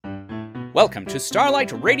Welcome to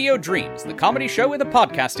Starlight Radio Dreams, the comedy show with a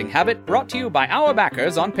podcasting habit brought to you by our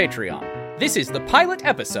backers on Patreon. This is the pilot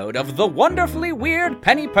episode of The Wonderfully Weird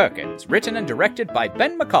Penny Perkins, written and directed by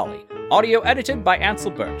Ben McCauley, audio edited by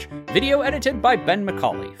Ansel Birch, video edited by Ben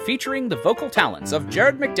McCauley, featuring the vocal talents of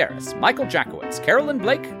Jared McDarris, Michael Jackowitz, Carolyn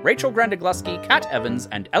Blake, Rachel Grandeglusky, Kat Evans,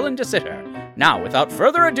 and Ellen DeSitter. Now, without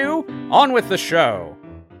further ado, on with the show.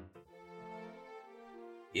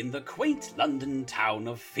 In the quaint London town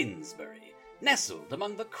of Finsbury, nestled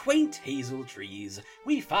among the quaint hazel trees,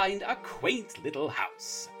 we find a quaint little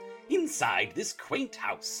house. Inside this quaint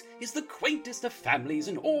house is the quaintest of families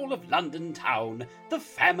in all of London town, the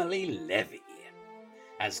family Levy.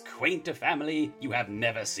 As quaint a family you have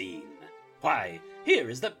never seen. Why, here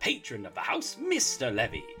is the patron of the house, Mr.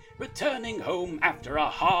 Levy, returning home after a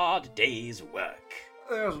hard day's work.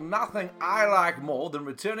 There's nothing I like more than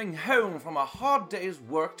returning home from a hard day's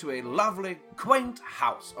work to a lovely, quaint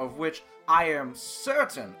house of which I am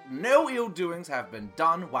certain no ill doings have been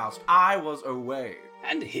done whilst I was away.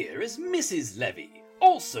 And here is Mrs. Levy,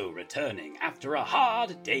 also returning after a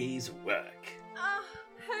hard day's work.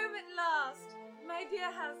 Home at last. My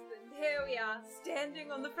dear husband, here we are,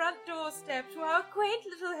 standing on the front doorstep to our quaint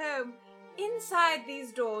little home. Inside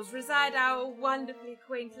these doors reside our wonderfully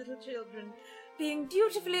quaint little children, being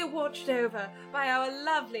dutifully watched over by our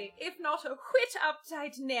lovely, if not a whit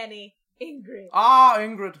uptight nanny, Ingrid. Ah,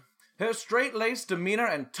 Ingrid. Her straight-laced demeanor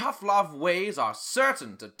and tough-love ways are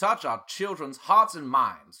certain to touch our children's hearts and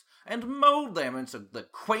minds, and mold them into the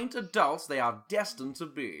quaint adults they are destined to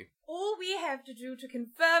be. All we have to do to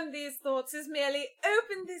confirm these thoughts is merely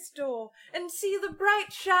open this door and see the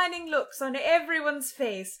bright, shining looks on everyone's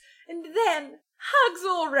face, and then hugs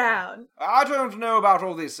all round. I don't know about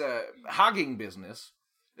all this, hugging business.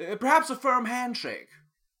 Perhaps a firm handshake.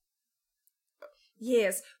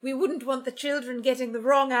 Yes, we wouldn't want the children getting the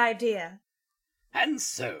wrong idea. And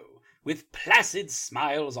so, with placid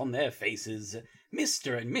smiles on their faces,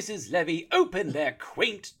 Mr. and Mrs. Levy opened their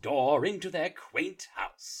quaint door into their quaint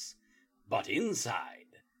house. But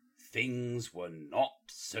inside, things were not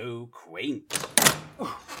so quaint.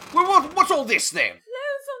 Well, what's all this, then?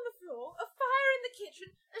 Clothes on the floor, a fire in the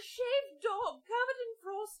kitchen, a shaved dog covered in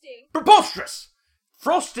frosting. Preposterous!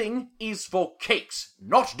 Frosting is for cakes,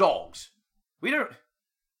 not dogs. We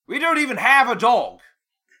don't even have a dog.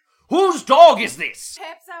 Whose dog is this?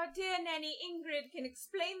 Perhaps our dear nanny Ingrid can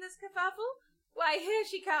explain this kerfuffle? Why, here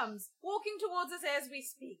she comes, walking towards us as we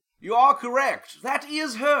speak. You are correct. That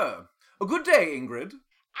is her. A good day, Ingrid.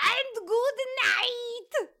 And good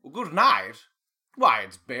night! Good night? Why,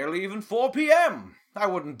 it's barely even 4 p.m. I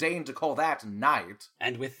wouldn't deign to call that night.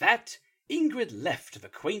 And with that, Ingrid left the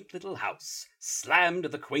quaint little house, slammed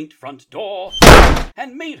the quaint front door,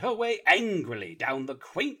 and made her way angrily down the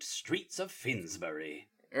quaint streets of Finsbury.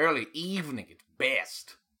 Early evening at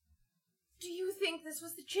best. Do you think this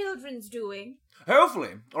was the children's doing?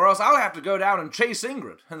 Hopefully, or else I'll have to go down and chase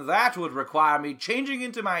Ingrid, and that would require me changing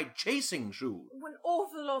into my chasing shoes. An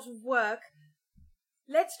awful lot of work.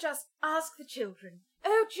 Let's just ask the children.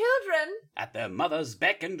 Oh, children! At their mother's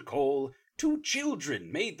beck and call, 2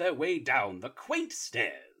 children made their way down the quaint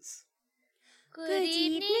stairs. Good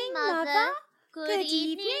evening, Mother. Good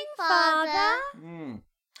evening, Father.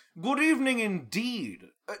 Good evening indeed.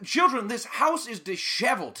 Children, this house is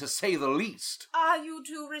disheveled, to say the least. Are you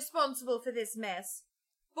two responsible for this mess?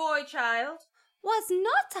 Boy child? Was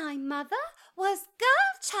not I, Mother? Was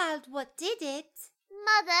girl child what did it?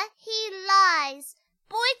 Mother, he lies.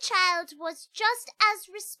 Boy child was just as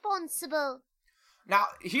responsible. Now,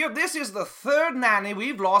 here, this is the 3rd nanny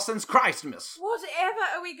we've lost since Christmas. Whatever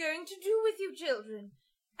are we going to do with you children?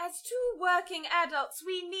 As 2 working adults,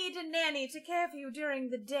 we need a nanny to care for you during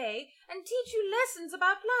the day and teach you lessons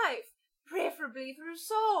about life, preferably through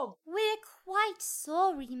song. We're quite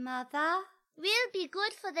sorry, Mother. We'll be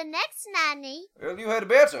good for the next nanny. Well, you had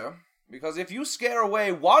better, because if you scare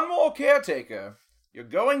away one more caretaker, you're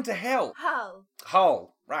going to hell.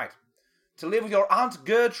 Hull, right. To live with your Aunt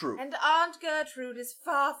Gertrude. and Aunt Gertrude is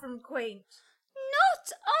far from quaint.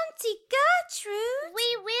 Not Auntie Gertrude.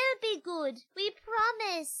 We will be good. We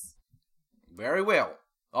promise. Very well.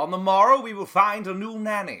 On the morrow we will find a new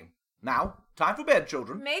nanny. Now, time for bed,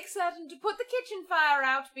 children. Make certain to put the kitchen fire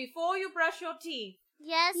out before you brush your teeth.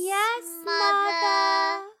 Yes,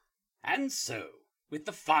 Mother. And so, with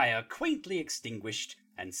the fire quaintly extinguished,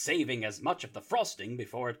 and saving as much of the frosting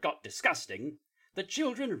before it got disgusting, the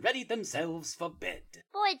children readied themselves for bed.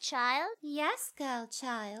 Boy child, Yes, girl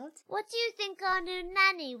child. what do you think our new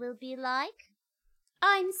nanny will be like?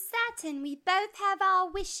 I'm certain we both have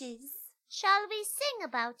our wishes. Shall we sing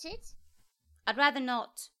about it? I'd rather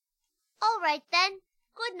not. All right then.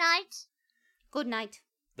 Good night. Good night.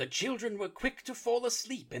 The children were quick to fall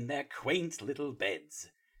asleep in their quaint little beds.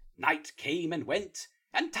 Night came and went,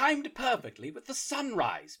 and timed perfectly with the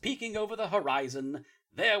sunrise peeking over the horizon,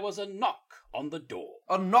 there was a knock on the door.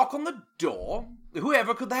 A knock on the door?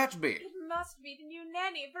 Whoever could that be? It must be the new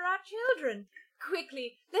nanny for our children.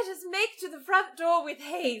 Quickly, let us make to the front door with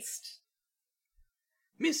haste.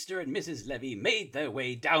 Mr. and Mrs. Levy made their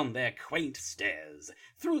way down their quaint stairs,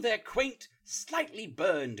 through their quaint, slightly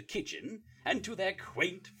burned kitchen, and to their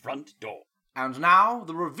quaint front door. And now,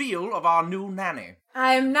 the reveal of our new nanny.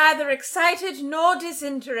 I am neither excited nor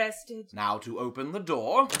disinterested. Now to open the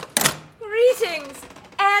door. Greetings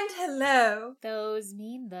and hello. Those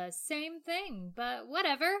mean the same thing, but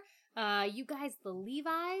whatever. You guys the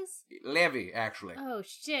Levis? Levy, actually. Oh,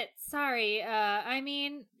 shit. Sorry.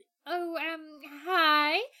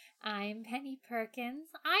 Hi. I'm Penny Perkins.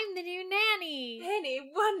 I'm the new nanny.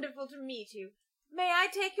 Penny, wonderful to meet you. May I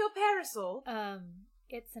take your parasol?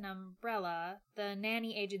 It's an umbrella. The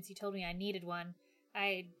nanny agency told me I needed one.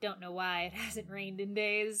 I don't know why. It hasn't rained in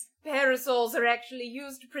days. Parasols are actually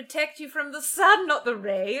used to protect you from the sun, not the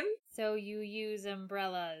rain. So you use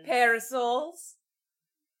umbrellas. Parasols?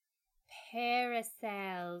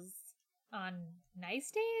 Parasols. On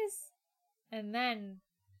nice days? And then,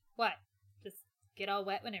 what? Just get all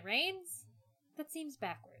wet when it rains? That seems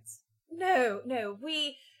backwards. No,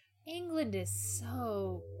 England is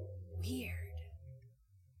so weird.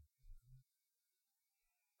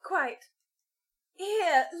 Quite.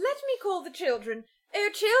 Here, let me call the children. Oh,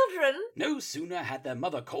 children! No sooner had their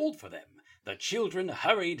mother called for them, the children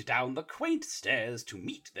hurried down the quaint stairs to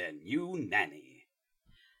meet their new nanny.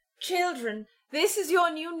 Children, this is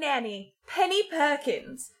your new nanny, Penny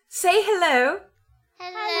Perkins. Say hello.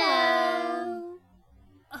 Hello.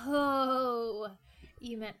 Oh,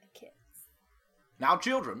 you meant the kids. Now,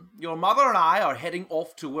 children, your mother and I are heading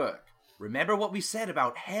off to work. Remember what we said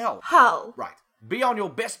about hell? Hull. Right. Be on your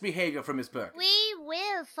best behavior for Miss Perkins. We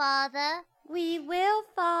will, Father. We will,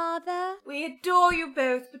 Father. We adore you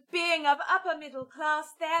both, but being of upper middle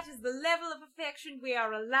class, that is the level of affection we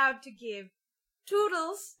are allowed to give.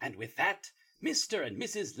 Toodles. And with that, Mr. and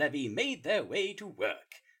Mrs. Levy made their way to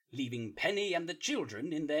work, leaving Penny and the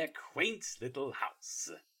children in their quaint little house.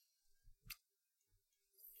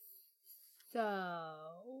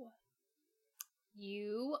 So,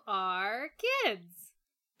 you are kids.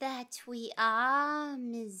 That we are,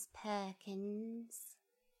 Miss Perkins.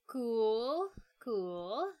 Cool.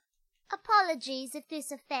 Apologies if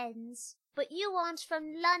this offends, but you aren't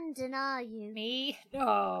from London, are you? Me?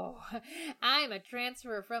 No. I'm a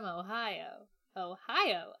transfer from Ohio.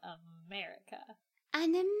 Ohio, America.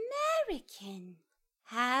 An American.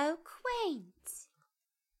 How quaint.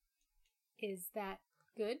 Is that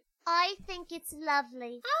good? I think it's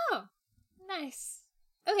lovely. Oh, nice.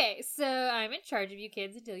 Okay, so I'm in charge of you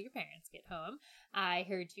kids until your parents get home. I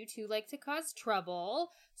heard you two like to cause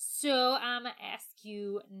trouble, so I'm gonna ask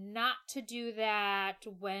you not to do that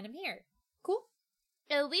when I'm here. Cool?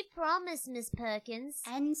 Oh, we promise, Miss Perkins.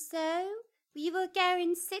 And so, we will go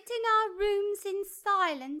and sit in our rooms in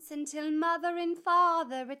silence until Mother and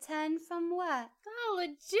Father return from work. Oh,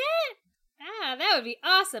 legit? That would be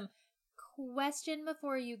awesome. Question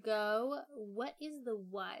before you go, what is the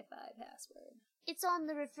Wi-Fi password? It's on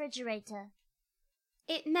the refrigerator.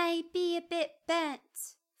 It may be a bit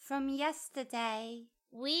burnt from yesterday.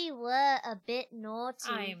 We were a bit naughty.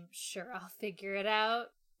 I'm sure I'll figure it out.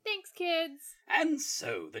 Thanks, kids. And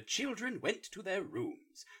so the children went to their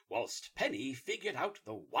rooms, whilst Penny figured out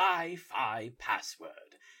the Wi-Fi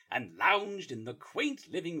password, and lounged in the quaint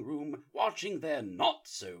living room watching their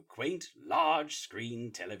not-so-quaint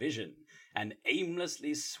large-screen television, and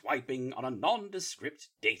aimlessly swiping on a nondescript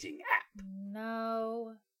dating app.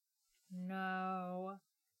 No.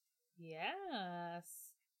 Yes.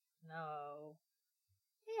 No.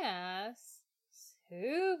 Yes.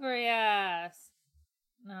 Super yes.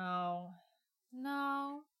 No.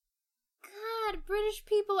 God, British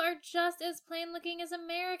people are just as plain-looking as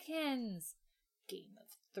Americans. Game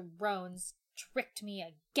of Thrones tricked me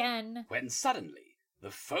again. When suddenly,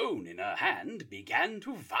 the phone in her hand began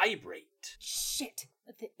to vibrate. Shit,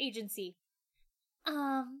 the agency.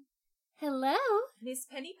 Hello? Miss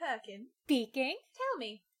Penny Perkins. Speaking? Tell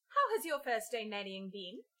me, how has your first day nannying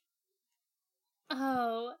been?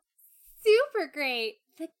 Oh, super great.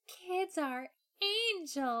 The kids are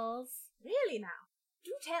angels. Really now?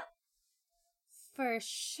 Do tell. For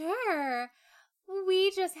sure.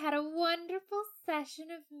 We just had a wonderful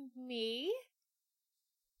session of me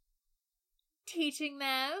teaching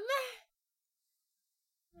them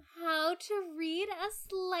how to read a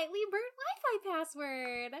slightly burnt Wi-Fi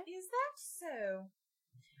password. Is that so?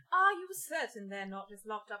 Are you certain they're not just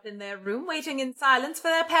locked up in their room, waiting in silence for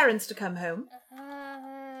their parents to come home?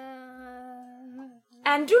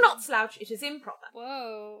 And do not slouch, it is improper.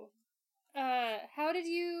 Whoa. How did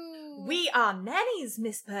you... We are nannies,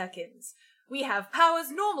 Miss Perkins. We have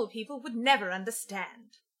powers normal people would never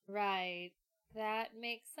understand. Right. That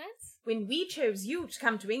makes sense. When we chose you to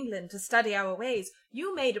come to England to study our ways,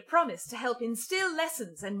 you made a promise to help instill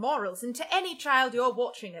lessons and morals into any child you're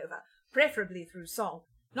watching over, preferably through song.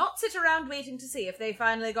 Not sit around waiting to see if they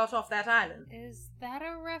finally got off that island. Is that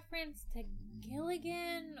a reference to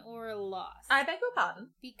Gilligan or Lost? I beg your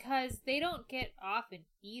pardon? Because they don't get off in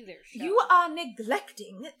either show. You are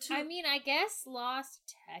neglecting to... I mean, I guess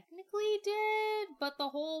Lost technically did, but the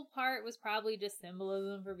whole part was probably just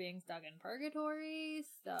symbolism for being stuck in purgatory,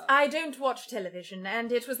 so... I don't watch television, and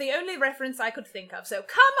it was the only reference I could think of, so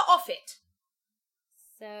come off it!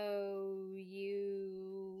 So,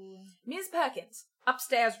 you... Miss Perkins,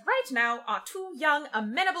 upstairs right now are two young,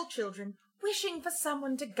 amenable children wishing for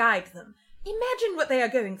someone to guide them. Imagine what they are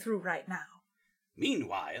going through right now.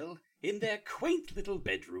 Meanwhile, in their quaint little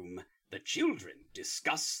bedroom, the children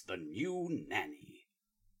discuss the new nanny.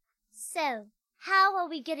 So, how are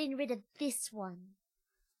we getting rid of this one?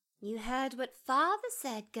 You heard what Father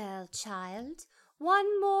said, girl child.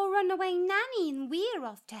 One more runaway nanny and we're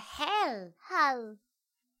off to hell. Hull.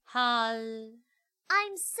 Hull.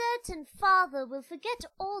 I'm certain Father will forget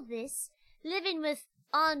all this, living with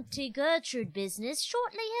Auntie Gertrude business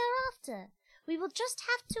shortly hereafter. We will just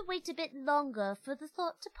have to wait a bit longer for the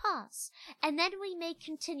thought to pass, and then we may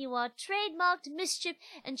continue our trademarked mischief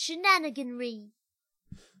and shenaniganry.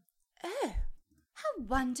 Oh, how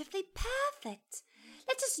wonderfully perfect.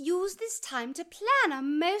 Let us use this time to plan our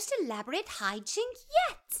most elaborate hijink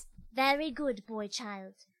yet. Very good, boy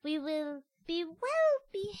child. We will be well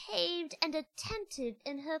behaved and attentive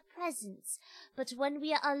in her presence, but when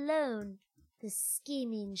we are alone, the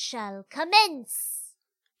scheming shall commence.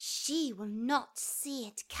 She will not see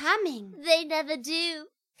it coming. They never do.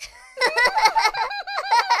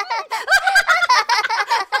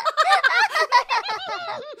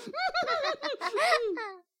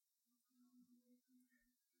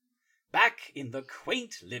 Back in the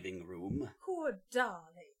quaint living room, Poor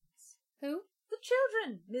darlings. Who? The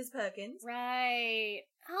children, Miss Perkins. Right.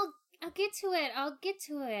 I'll get to it.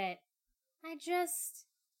 I just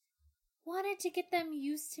wanted to get them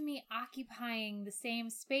used to me occupying the same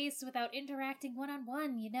space without interacting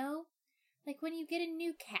one-on-one, you know? Like when you get a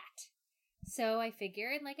new cat. So I figure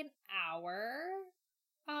in like an hour,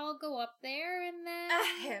 I'll go up there and then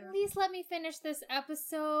at least let me finish this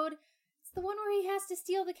episode. It's the one where he has to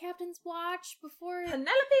steal the captain's watch before... Penelope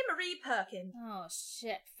Marie Perkin. Oh,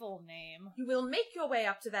 shit, full name. You will make your way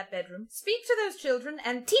up to that bedroom, speak to those children,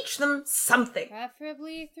 and teach them something.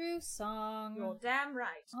 Preferably through song. You're damn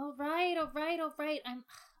right. All right. I'm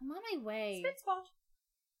on my way. Spit spot.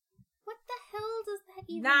 What the hell does that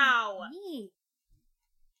even Now. mean?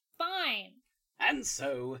 Fine. and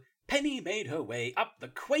so Penny made her way up the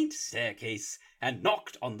quaint staircase and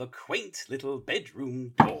knocked on the quaint little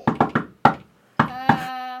bedroom door.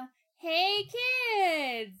 Hey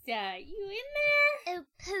kids! You in there? Oh,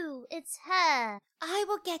 pooh, it's her. I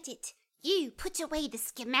will get it. You put away the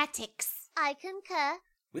schematics. I concur.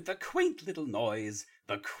 With a quaint little noise,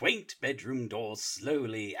 the quaint bedroom door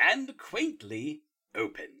slowly and quaintly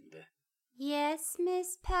opened. Yes,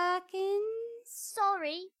 Miss Perkins?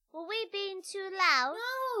 Sorry, were we being too loud?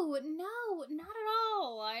 No, not at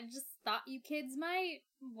all. I just thought you kids might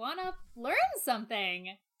want to learn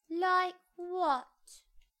something. Like what?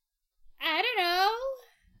 I don't know.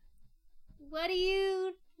 What do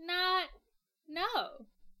you not know?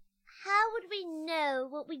 How would we know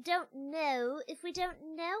what we don't know if we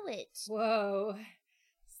don't know it? Whoa.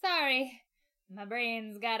 Sorry. My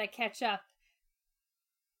brain's gotta catch up.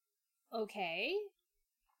 Okay.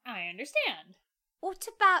 I understand. What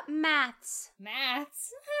about maths?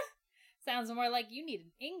 Maths? Sounds more like you need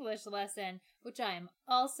an English lesson, which I am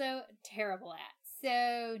also terrible at.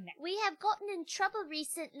 So, next. We have gotten in trouble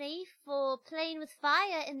recently for playing with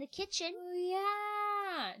fire in the kitchen. Oh,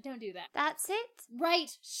 yeah. Don't do that. That's it?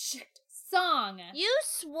 Right. Shit. Song. You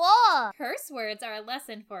swore! Curse words are a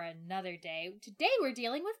lesson for another day. Today we're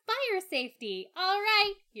dealing with fire safety. All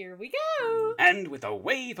right, here we go. And with a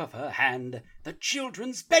wave of her hand, the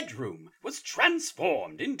children's bedroom was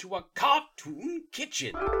transformed into a cartoon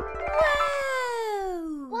kitchen.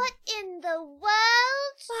 Whoa! What in the world?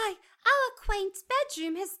 Why, our quaint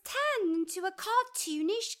bedroom has turned into a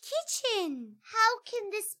cartoonish kitchen. How can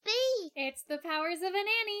this be? It's the powers of a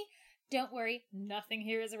nanny. Don't worry, nothing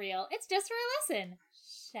here is real. It's just for a lesson.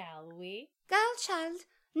 Shall we? Girl child,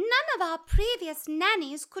 None of our previous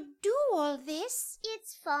nannies could do all this.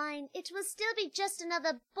 It's fine. It will still be just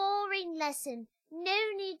another boring lesson. No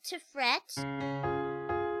need to fret.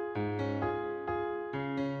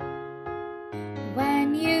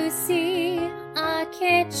 When you see a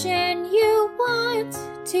kitchen you want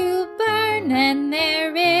to burn, and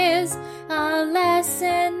there is a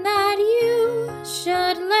lesson that you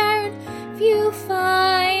should learn, if you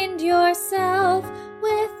find yourself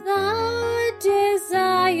with the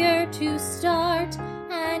desire to start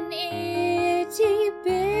an itty-bitty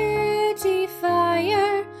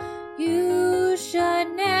fire, you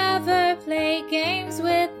should never play games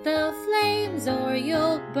with the flames, or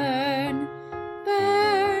you'll burn,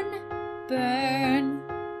 burn, burn.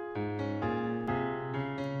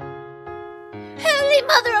 Holy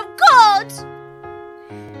Mother of God!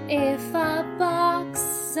 If a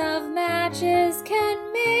box of matches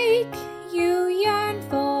can make you yearn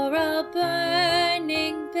for a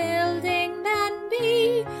burning building, then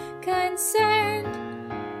be concerned.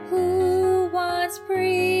 Who wants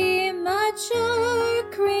premature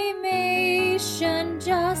cremation?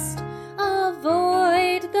 Just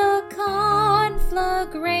avoid the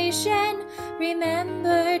conflagration.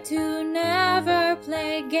 Remember to never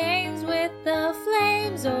play games with the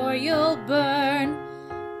flames, or you'll burn,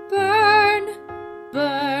 burn,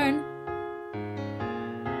 burn.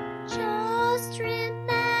 Just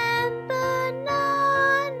remember,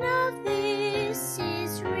 none of this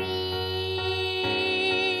is real.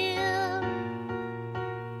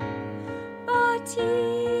 But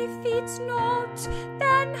if it's not,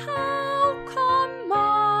 then how come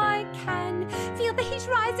I can feel the heat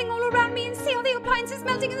rising all around me and see all the appliances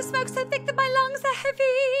melting and the smoke so thick that my lungs are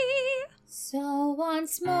heavy? So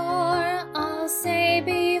once more I'll say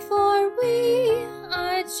before we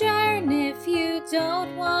adjourn, if you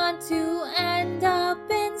don't want to end up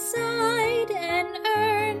inside an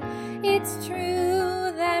urn, it's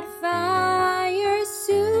true that fire's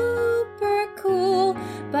super cool,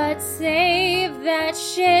 but save that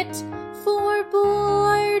shit for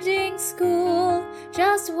boarding school.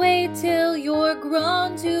 Just wait till you're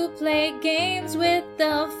grown to play games with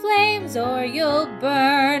the flames, or you'll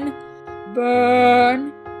burn,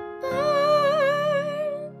 burn,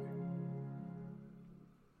 burn.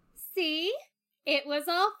 See? It was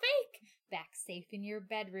all fake. Back safe in your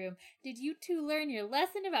bedroom. Did you two learn your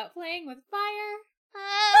lesson about playing with fire?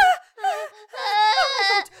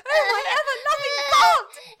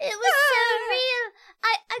 It was so real.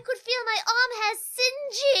 I could feel my arm hair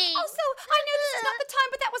singeing. Also, I know this is not the time,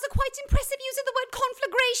 but that was a quite impressive use of the word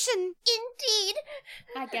conflagration. Indeed.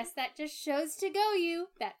 I guess that just shows to go you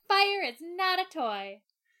that fire is not a toy.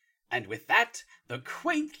 And with that, the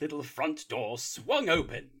quaint little front door swung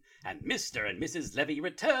open, and Mr. and Mrs. Levy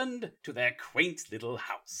returned to their quaint little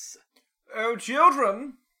house. Oh,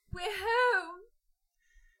 children! We're home.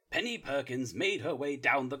 Penny Perkins made her way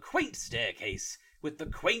down the quaint staircase, with the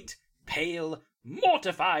quaint, pale,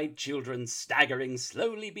 mortified children staggering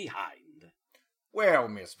slowly behind. Well,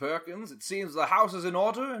 Miss Perkins, it seems the house is in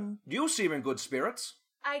order, and you seem in good spirits.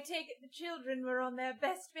 I take it the children were on their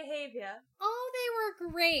best behavior. Oh, they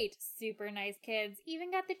were great. Super nice kids.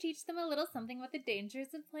 Even got to teach them a little something about the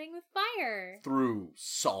dangers of playing with fire. Through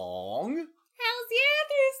song? Hells yeah,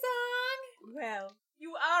 through song! Well,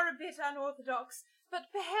 you are a bit unorthodox,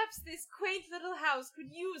 but perhaps this quaint little house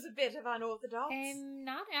could use a bit of unorthodox. I'm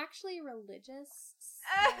not actually religious.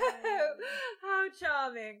 Oh, how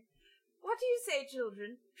charming. What do you say,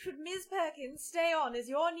 children? Should Miss Perkins stay on as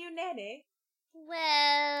your new nanny?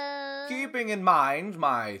 Well... Keeping in mind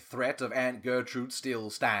my threat of Aunt Gertrude still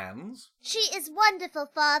stands. She is wonderful,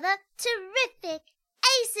 Father. Terrific.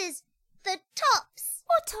 Aces. The tops.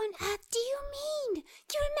 What on earth do you mean?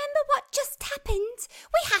 Do you remember what just happened?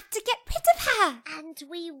 We have to get rid of her. And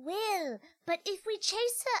we will. But if we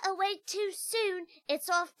chase her away too soon, it's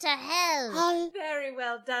off to hell. Very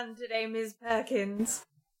well done today, Miss Perkins.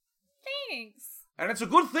 Thanks. And it's a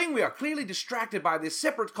good thing we are clearly distracted by this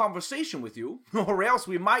separate conversation with you, or else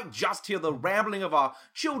we might just hear the rambling of our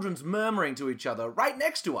children's murmuring to each other right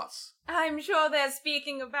next to us. I'm sure they're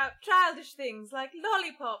speaking about childish things like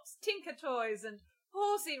lollipops, tinker toys, and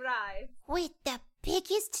horsey rides. With the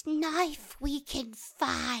biggest knife we can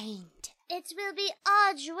find. It will be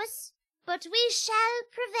arduous, but we shall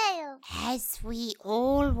prevail. As we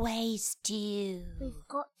always do. We've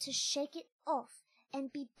got to shake it off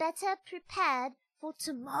and be better prepared for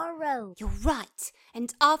tomorrow. You're right.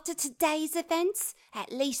 And after today's events,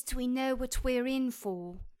 at least we know what we're in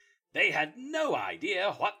for. They had no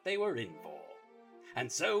idea what they were in for. And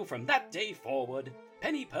so from that day forward,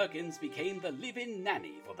 Penny Perkins became the live-in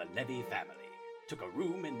nanny for the Levy family, took a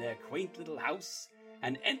room in their quaint little house,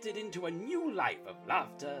 and entered into a new life of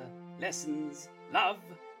laughter, lessons, love,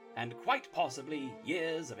 and quite possibly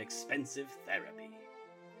years of expensive therapy.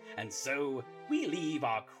 And so we leave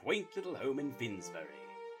our quaint little home in Finsbury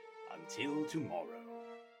until tomorrow.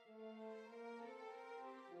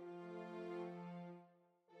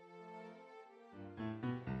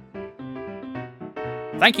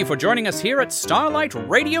 Thank you for joining us here at Starlight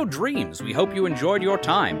Radio Dreams. We hope you enjoyed your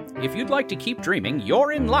time. If you'd like to keep dreaming,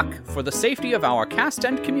 you're in luck. For the safety of our cast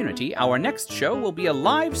and community, our next show will be a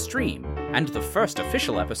live stream and the first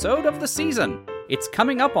official episode of the season. It's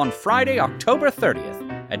coming up on Friday, October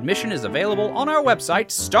 30th. Admission is available on our website,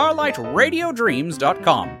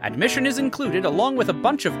 starlightradiodreams.com. Admission is included along with a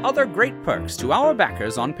bunch of other great perks to our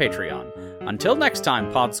backers on Patreon. Until next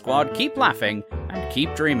time, Pod Squad, keep laughing and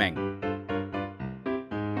keep dreaming.